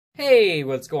Hey,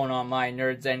 what's going on, my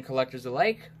nerds and collectors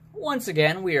alike? Once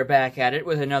again, we are back at it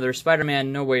with another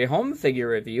Spider-Man No Way Home figure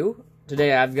review.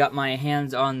 Today I've got my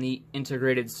hands on the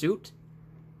integrated suit,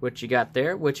 which you got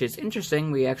there, which is interesting.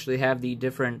 We actually have the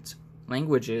different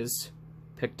languages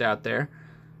picked out there.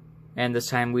 And this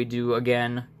time we do,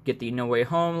 again, get the No Way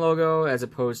Home logo, as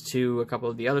opposed to a couple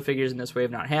of the other figures in this way of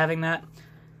not having that.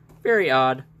 Very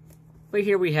odd. But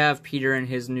here we have Peter in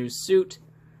his new suit,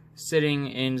 sitting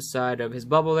inside of his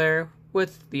bubble there,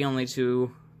 with the only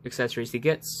two accessories he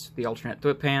gets, the alternate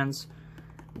whip hands.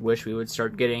 Wish we would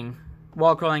start getting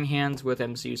wall-crawling hands with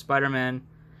MCU Spider-Man.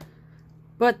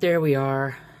 But there we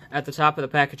are. At the top of the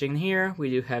packaging here, we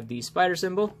do have the spider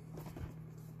symbol.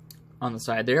 On the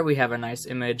side there, we have a nice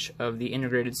image of the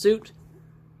integrated suit,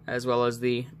 as well as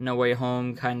the No Way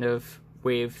Home kind of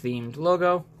wave-themed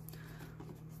logo.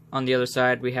 On the other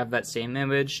side, we have that same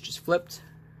image, just flipped.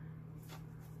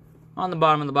 On the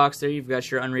bottom of the box there, you've got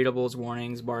your unreadables,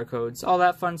 warnings, barcodes, all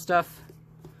that fun stuff.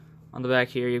 On the back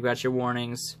here, you've got your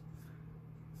warnings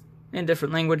in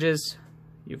different languages.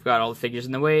 You've got all the figures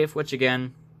in the wave, which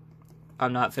again,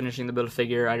 I'm not finishing the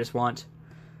build-a-figure, I just want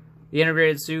the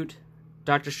integrated suit,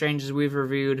 Doctor Strange as we've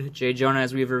reviewed, J. Jonah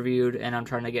as we've reviewed, and I'm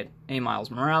trying to get a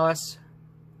Miles Morales.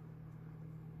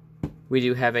 We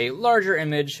do have a larger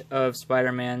image of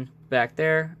Spider-Man back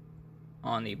there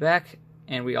on the back,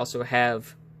 and we also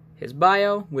have his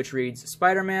bio, which reads,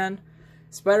 Spider-Man.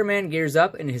 Spider-Man gears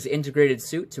up in his integrated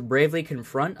suit to bravely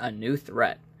confront a new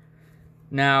threat.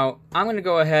 Now, I'm going to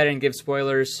go ahead and give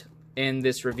spoilers in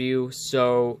this review,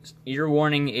 so your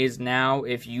warning is now,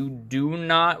 if you do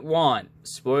not want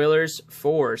spoilers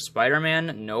for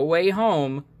Spider-Man No Way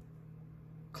Home,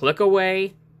 click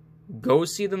away, go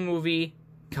see the movie,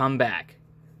 come back.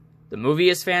 The movie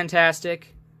is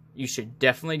fantastic. You should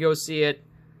definitely go see it.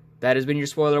 That has been your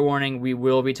spoiler warning. We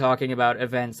will be talking about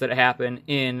events that happen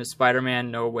in Spider-Man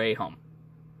No Way Home.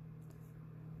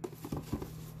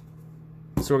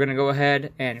 So we're going to go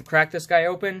ahead and crack this guy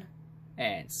open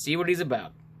and see what he's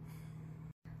about.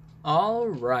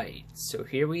 Alright, so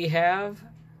here we have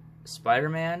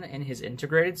Spider-Man in his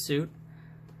integrated suit.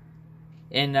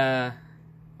 In a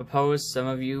pose some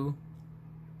of you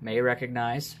may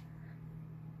recognize.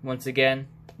 Once again,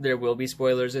 there will be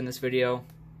spoilers in this video.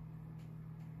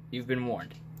 You've been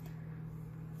warned.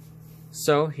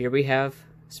 So, here we have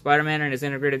Spider-Man in his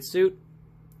integrated suit.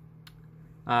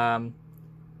 Right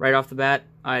off the bat,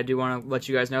 I do want to let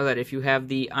you guys know that if you have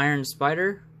the Iron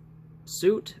Spider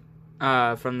suit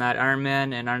from that Iron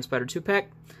Man and Iron Spider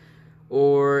 2-pack,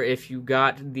 or if you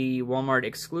got the Walmart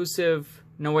exclusive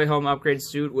No Way Home upgrade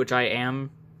suit, which I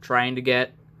am trying to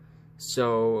get,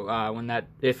 so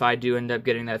if I do end up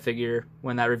getting that figure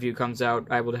when that review comes out,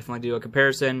 I will definitely do a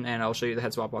comparison, and I'll show you the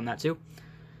head swap on that too.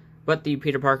 But the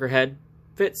Peter Parker head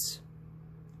fits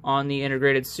on the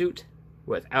integrated suit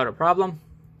without a problem.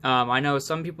 I know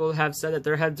some people have said that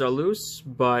their heads are loose,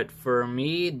 but for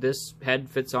me, this head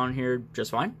fits on here just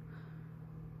fine.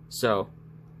 So,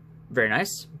 very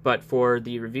nice. But for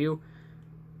the review,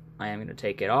 I am going to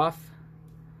take it off.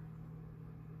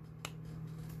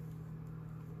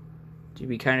 To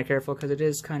be kind of careful because it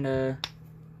is kind of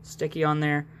sticky on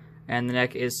there, and the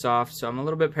neck is soft, so I'm a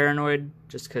little bit paranoid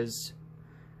just because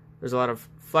there's a lot of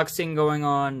flexing going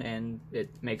on and it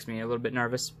makes me a little bit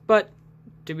nervous, but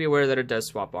do be aware that it does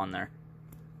swap on there.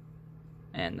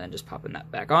 And then just popping that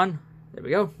back on. There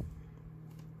we go.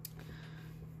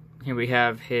 Here we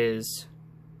have his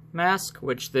mask,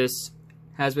 which this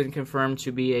has been confirmed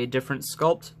to be a different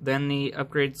sculpt than the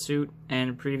upgrade suit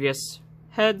and previous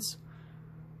heads.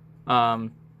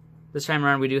 This time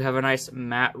around we do have a nice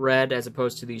matte red as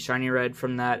opposed to the shiny red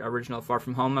from that original Far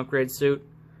From Home upgrade suit.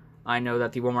 I know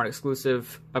that the Walmart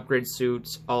exclusive upgrade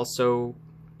suit also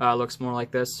looks more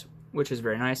like this, which is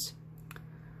very nice.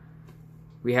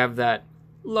 We have that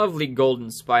lovely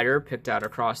golden spider picked out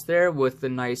across there with the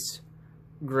nice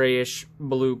grayish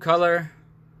blue color.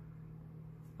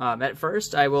 At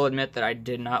first, I will admit that I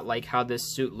did not like how this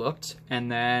suit looked,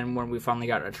 and then when we finally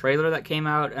got a trailer that came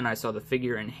out and I saw the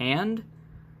figure in hand,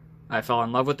 I fell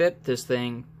in love with it. This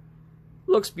thing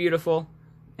looks beautiful,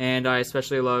 and I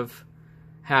especially love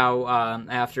how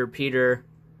after Peter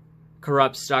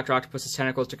corrupts Dr. Octopus's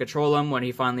tentacles to control him, when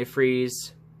he finally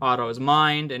frees Otto's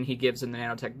mind and he gives him the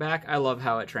nanotech back, I love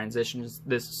how it transitions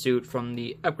this suit from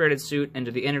the upgraded suit into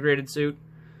the integrated suit.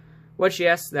 Which,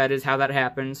 yes, that is how that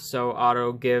happens. So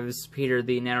Otto gives Peter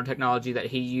the nanotechnology that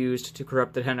he used to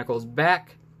corrupt the tentacles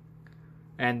back.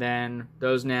 And then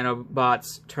those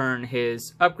nanobots turn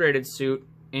his upgraded suit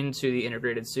into the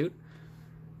integrated suit.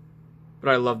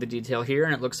 But I love the detail here,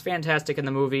 and it looks fantastic in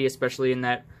the movie, especially in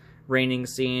that raining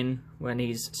scene when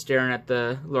he's staring at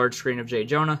the large screen of J.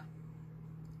 Jonah.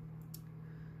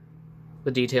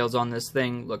 The details on this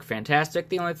thing look fantastic.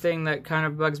 The only thing that kind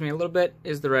of bugs me a little bit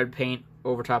is the red paint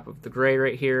over top of the gray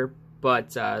right here,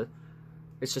 but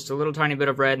it's just a little tiny bit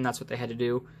of red, and that's what they had to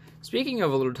do. Speaking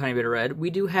of a little tiny bit of red, we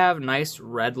do have nice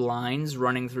red lines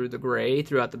running through the gray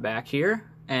throughout the back here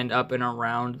and up and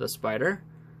around the spider.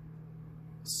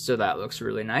 So that looks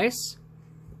really nice.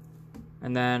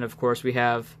 And then, of course, we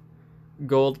have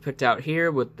gold picked out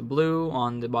here with the blue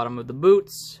on the bottom of the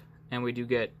boots, and we do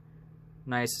get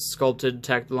nice sculpted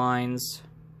tech lines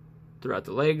throughout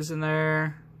the legs in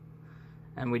there.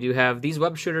 And we do have, these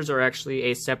web shooters are actually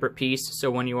a separate piece, so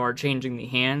when you are changing the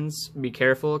hands, be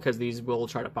careful because these will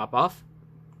try to pop off.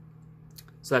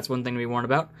 So that's one thing to be warned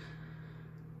about.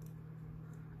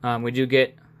 We do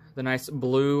get the nice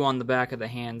blue on the back of the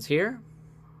hands here.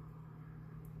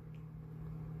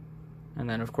 And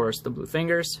then, of course, the blue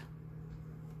fingers.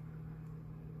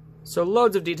 So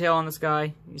loads of detail on this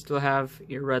guy. You still have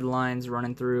your red lines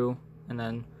running through, and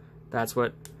then that's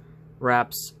what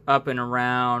wraps up and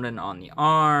around and on the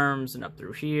arms and up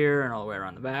through here and all the way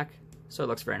around the back. So it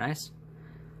looks very nice.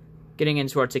 Getting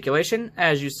into articulation,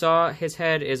 as you saw, his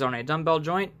head is on a dumbbell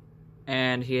joint,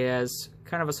 and he has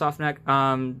kind of a soft neck.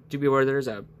 Do be aware there's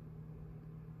a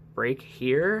break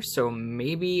here, so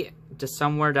maybe to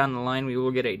somewhere down the line we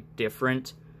will get a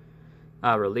different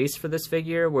release for this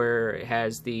figure where it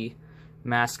has the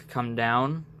mask come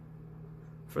down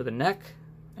for the neck,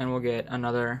 and we'll get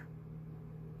another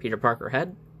Peter Parker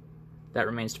head. That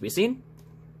remains to be seen.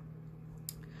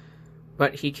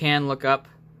 But he can look up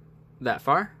that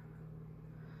far.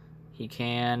 He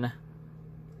can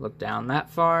look down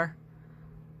that far.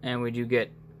 And we do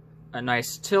get a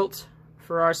nice tilt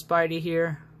for our Spidey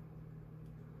here,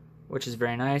 which is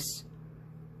very nice.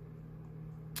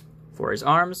 For his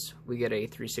arms, we get a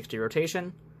 360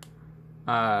 rotation.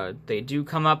 They do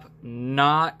come up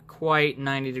not quite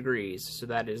 90 degrees, so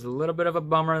that is a little bit of a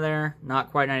bummer there.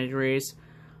 Not quite 90 degrees.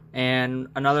 And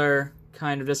another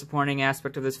kind of disappointing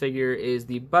aspect of this figure is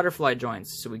the butterfly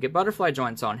joints. So we get butterfly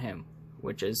joints on him,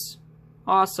 which is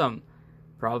awesome.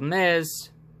 Problem is,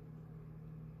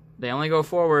 they only go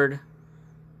forward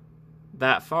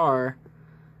that far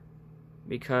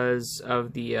because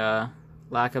of the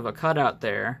lack of a cutout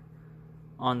there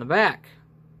on the back.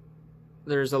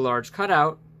 There's a large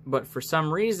cutout, but for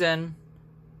some reason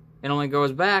it only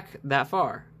goes back that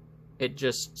far. It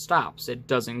just stops. It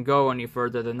doesn't go any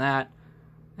further than that,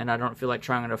 and I don't feel like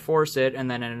trying to force it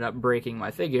and then ended up breaking my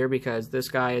figure because this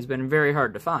guy has been very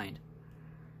hard to find.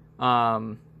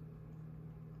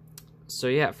 So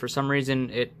yeah, for some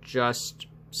reason it just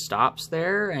stops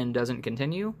there and doesn't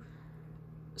continue.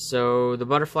 So the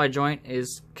butterfly joint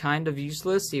is kind of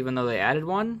useless, even though they added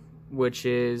one, which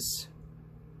is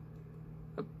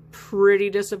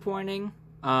pretty disappointing.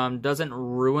 Doesn't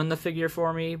ruin the figure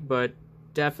for me, but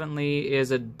definitely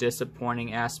is a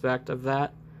disappointing aspect of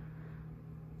that.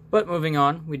 But moving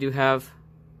on, we do have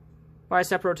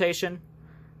bicep rotation,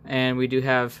 and we do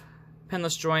have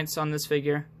pinless joints on this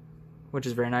figure, which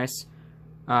is very nice.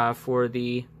 For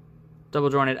the double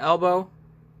jointed elbow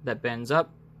that bends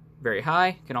up very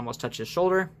high, can almost touch his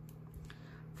shoulder.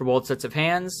 For both sets of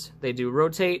hands, they do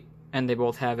rotate, and they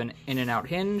both have an in and out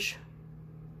hinge.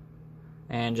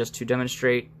 And just to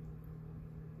demonstrate,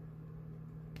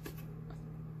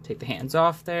 take the hands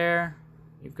off there.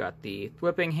 You've got the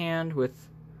whipping hand with,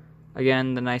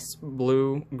 again, the nice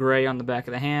blue-gray on the back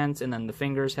of the hands, and then the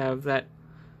fingers have that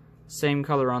same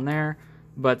color on there.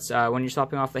 But when you're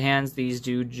swapping off the hands, these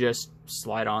do just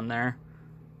slide on there.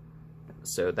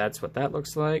 So that's what that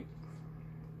looks like.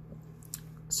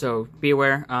 So be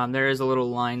aware, there is a little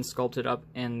line sculpted up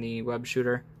in the web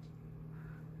shooter,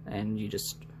 and you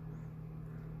just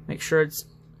make sure it's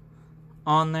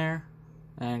on there,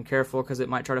 and careful because it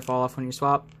might try to fall off when you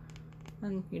swap.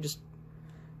 And you just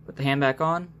put the hand back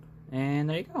on, and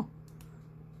there you go.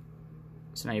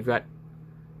 So now you've got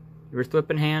your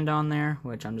whipping hand on there,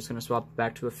 which I'm just going to swap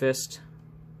back to a fist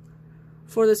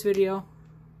for this video.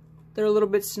 They're a little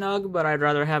bit snug, but I'd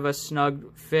rather have a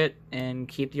snug fit and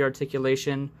keep the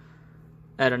articulation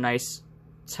at a nice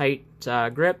tight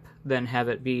grip than have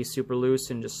it be super loose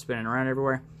and just spinning around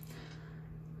everywhere.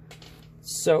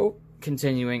 So,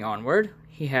 continuing onward,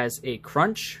 he has a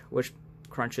crunch, which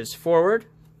crunches forward.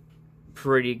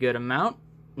 Pretty good amount.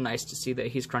 Nice to see that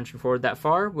he's crunching forward that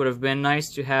far. Would have been nice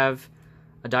to have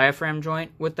a diaphragm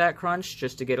joint with that crunch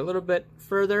just to get a little bit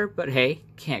further, but hey,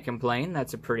 can't complain.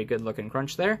 That's a pretty good looking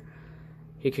crunch there.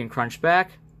 He can crunch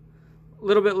back a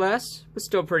little bit less, but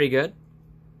still pretty good.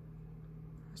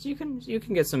 So you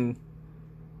can get some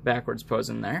backwards pose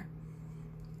in there.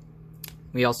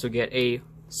 We also get a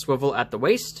swivel at the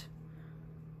waist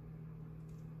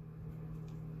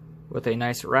with a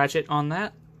nice ratchet on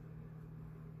that.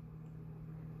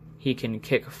 He can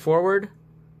kick forward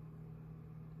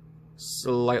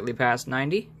slightly past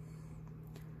 90.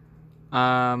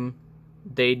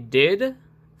 They did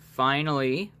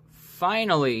finally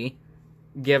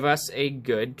give us a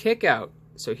good kick out.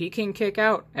 So he can kick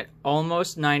out at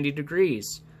almost 90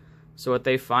 degrees. So what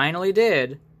they finally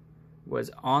did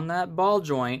was on that ball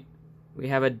joint, we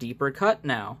have a deeper cut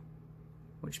now.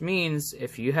 Which means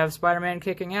if you have Spider-Man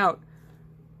kicking out,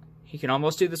 he can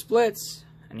almost do the splits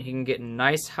and he can get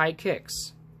nice high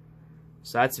kicks.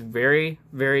 So that's very,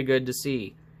 very good to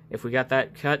see. If we got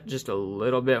that cut just a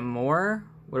little bit more,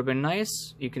 would have been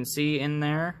nice. You can see in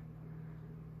there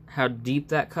how deep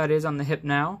that cut is on the hip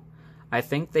now. I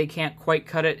think they can't quite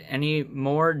cut it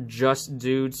anymore just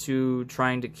due to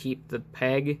trying to keep the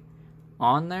peg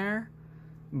on there.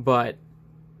 But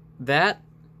that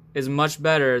is much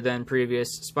better than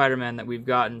previous Spider-Man that we've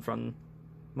gotten from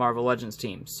Marvel Legends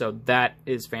teams. So that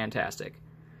is fantastic.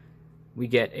 We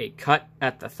get a cut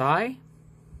at the thigh.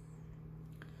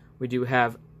 We do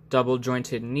have double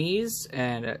jointed knees,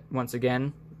 and once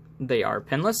again, they are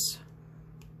pinless.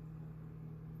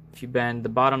 If you bend the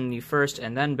bottom knee first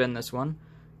and then bend this one,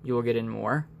 you will get in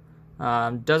more.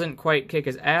 Doesn't quite kick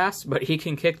his ass, but he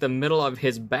can kick the middle of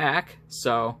his back,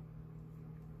 so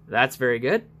that's very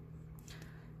good.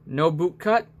 No boot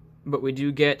cut, but we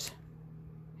do get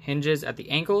hinges at the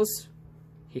ankles.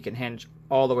 He can hinge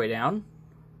all the way down.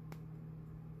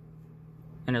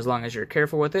 And as long as you're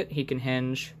careful with it, he can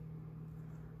hinge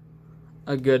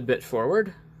a good bit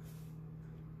forward.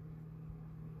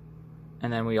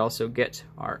 And then we also get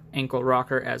our ankle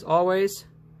rocker as always.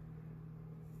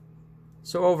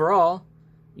 So overall,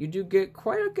 you do get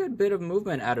quite a good bit of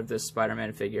movement out of this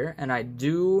Spider-Man figure, and I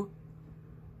do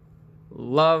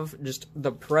love just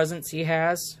the presence he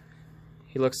has.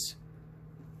 He looks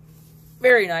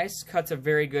very nice, cuts a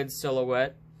very good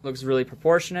silhouette, looks really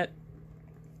proportionate,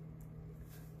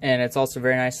 and it's also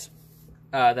very nice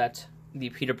that the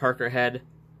Peter Parker head,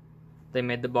 they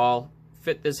made the ball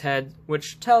fit this head,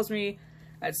 which tells me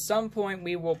at some point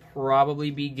we will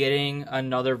probably be getting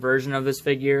another version of this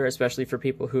figure, especially for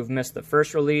people who've missed the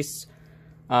first release.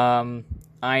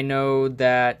 I know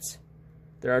that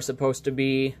there are supposed to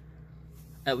be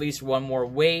at least one more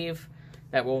wave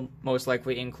that will most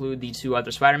likely include the two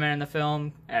other Spider-Man in the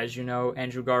film. As you know,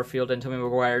 Andrew Garfield and Tobey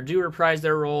Maguire do reprise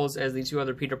their roles as the two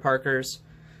other Peter Parkers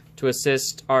to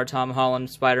assist our Tom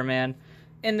Holland Spider-Man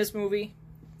in this movie.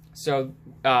 So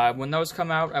when those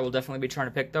come out, I will definitely be trying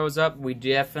to pick those up. We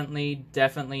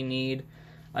definitely need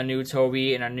a new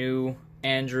Tobey and a new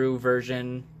Andrew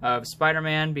version of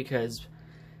Spider-Man, because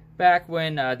back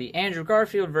when the Andrew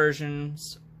Garfield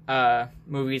versions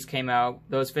movies came out,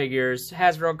 those figures,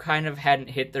 Hasbro kind of hadn't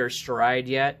hit their stride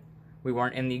yet. We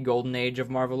weren't in the golden age of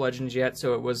Marvel Legends yet,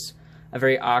 so it was a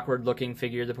very awkward looking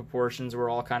figure. The proportions were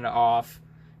all kind of off.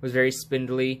 It was very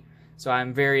spindly. So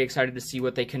I'm very excited to see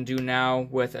what they can do now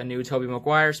with a new Tobey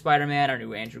Maguire Spider-Man, or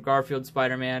new Andrew Garfield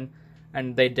Spider-Man,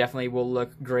 and they definitely will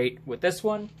look great with this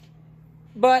one.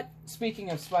 But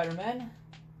speaking of Spider-Man,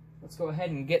 let's go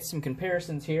ahead and get some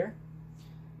comparisons here.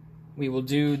 We will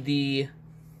do the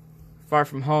Far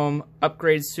From Home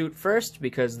upgrade suit first,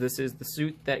 because this is the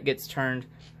suit that gets turned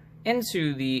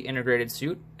into the integrated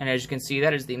suit, and as you can see,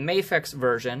 that is the Mafex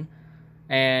version,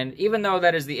 and even though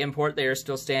that is the import, they are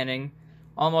still standing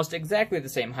almost exactly the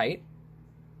same height.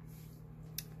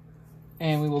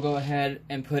 And we will go ahead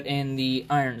and put in the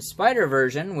Iron Spider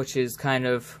version, which is kind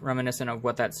of reminiscent of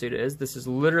what that suit is. This is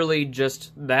literally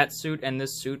just that suit and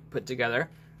this suit put together.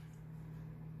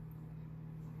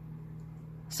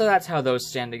 So that's how those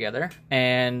stand together.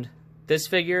 And this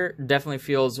figure definitely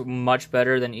feels much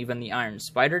better than even the Iron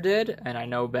Spider did. And I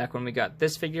know back when we got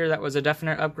this figure, that was a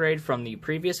definite upgrade from the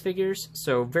previous figures.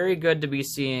 So very good to be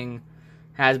seeing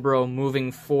Hasbro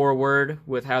moving forward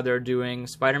with how they're doing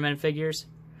Spider-Man figures.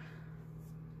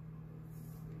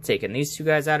 Taking these two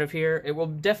guys out of here, it will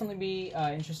definitely be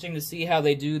interesting to see how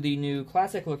they do the new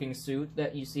classic-looking suit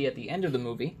that you see at the end of the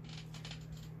movie.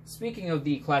 Speaking of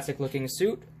the classic-looking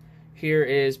suit, here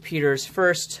is Peter's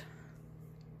first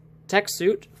tech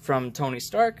suit from Tony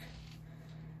Stark.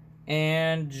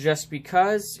 And just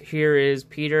because, here is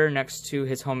Peter next to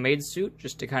his homemade suit,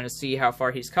 just to kind of see how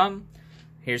far he's come.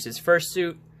 Here's his first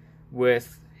suit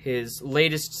with his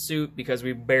latest suit, because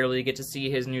we barely get to see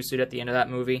his new suit at the end of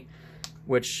that movie,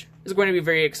 which is going to be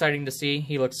very exciting to see.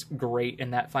 He looks great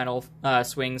in that final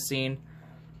swing scene.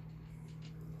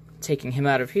 Taking him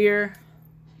out of here.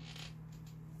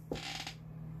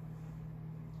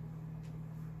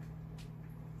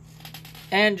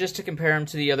 And just to compare him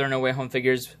to the other No Way Home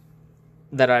figures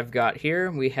that I've got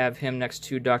here, we have him next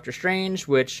to Doctor Strange,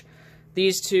 which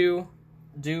these two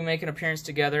do make an appearance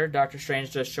together. Doctor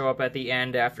Strange does show up at the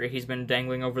end after he's been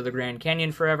dangling over the Grand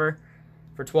Canyon forever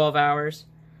for 12 hours.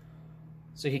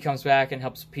 So he comes back and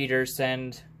helps Peter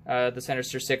send the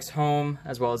Sinister Six home,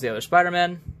 as well as the other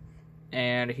Spider-Man.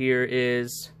 And here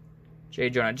is J.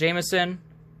 Jonah Jameson.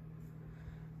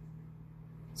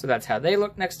 So that's how they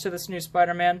look next to this new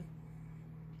Spider-Man.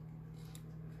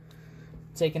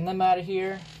 Taking them out of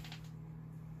here.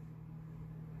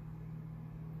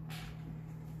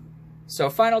 So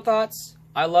final thoughts.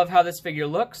 I love how this figure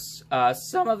looks.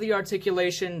 Some of the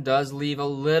articulation does leave a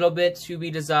little bit to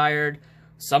be desired.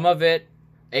 Some of it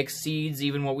exceeds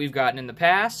even what we've gotten in the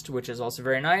past, which is also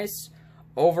very nice.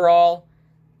 Overall,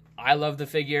 I love the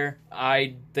figure.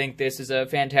 I think this is a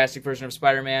fantastic version of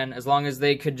Spider-Man. As long as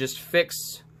they could just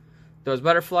fix those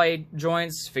butterfly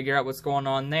joints, figure out what's going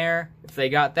on there. If they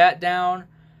got that down,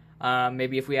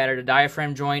 maybe if we added a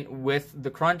diaphragm joint with the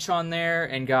crunch on there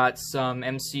and got some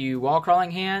MCU wall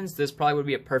crawling hands, this probably would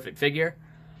be a perfect figure.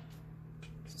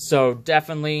 So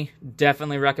definitely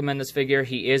recommend this figure.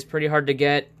 He is pretty hard to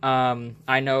get.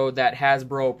 I know that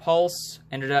Hasbro Pulse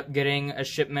ended up getting a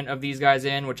shipment of these guys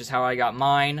in, which is how I got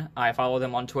mine. I follow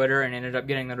them on Twitter and ended up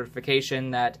getting the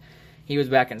notification that he was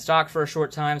back in stock for a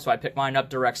short time, so I picked mine up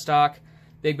direct stock.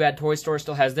 Big Bad Toy Store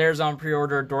still has theirs on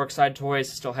pre-order. Dorkside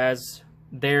Toys still has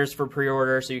theirs for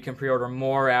pre-order, so you can pre-order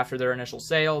more after their initial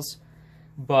sales.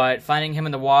 But finding him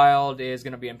in the wild is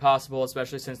going to be impossible,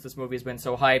 especially since this movie has been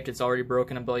so hyped. It's already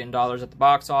broken $1 billion at the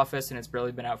box office, and it's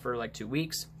barely been out for like 2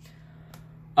 weeks.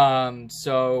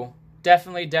 So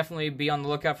definitely be on the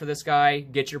lookout for this guy.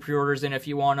 Get your pre-orders in if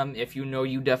you want them. If you know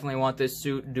you definitely want this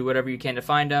suit, do whatever you can to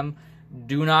find them.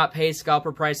 Do not pay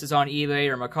scalper prices on eBay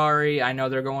or Mercari. I know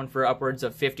they're going for upwards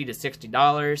of $50 to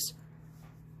 $60.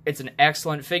 It's an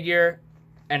excellent figure,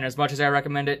 and as much as I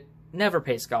recommend it, never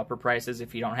pay scalper prices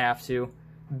if you don't have to.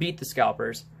 Beat the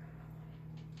scalpers.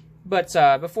 But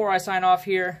before I sign off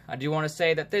here, I do want to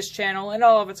say that this channel and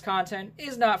all of its content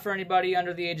is not for anybody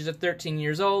under the ages of 13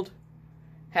 years old.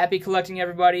 Happy collecting,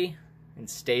 everybody, and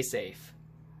stay safe.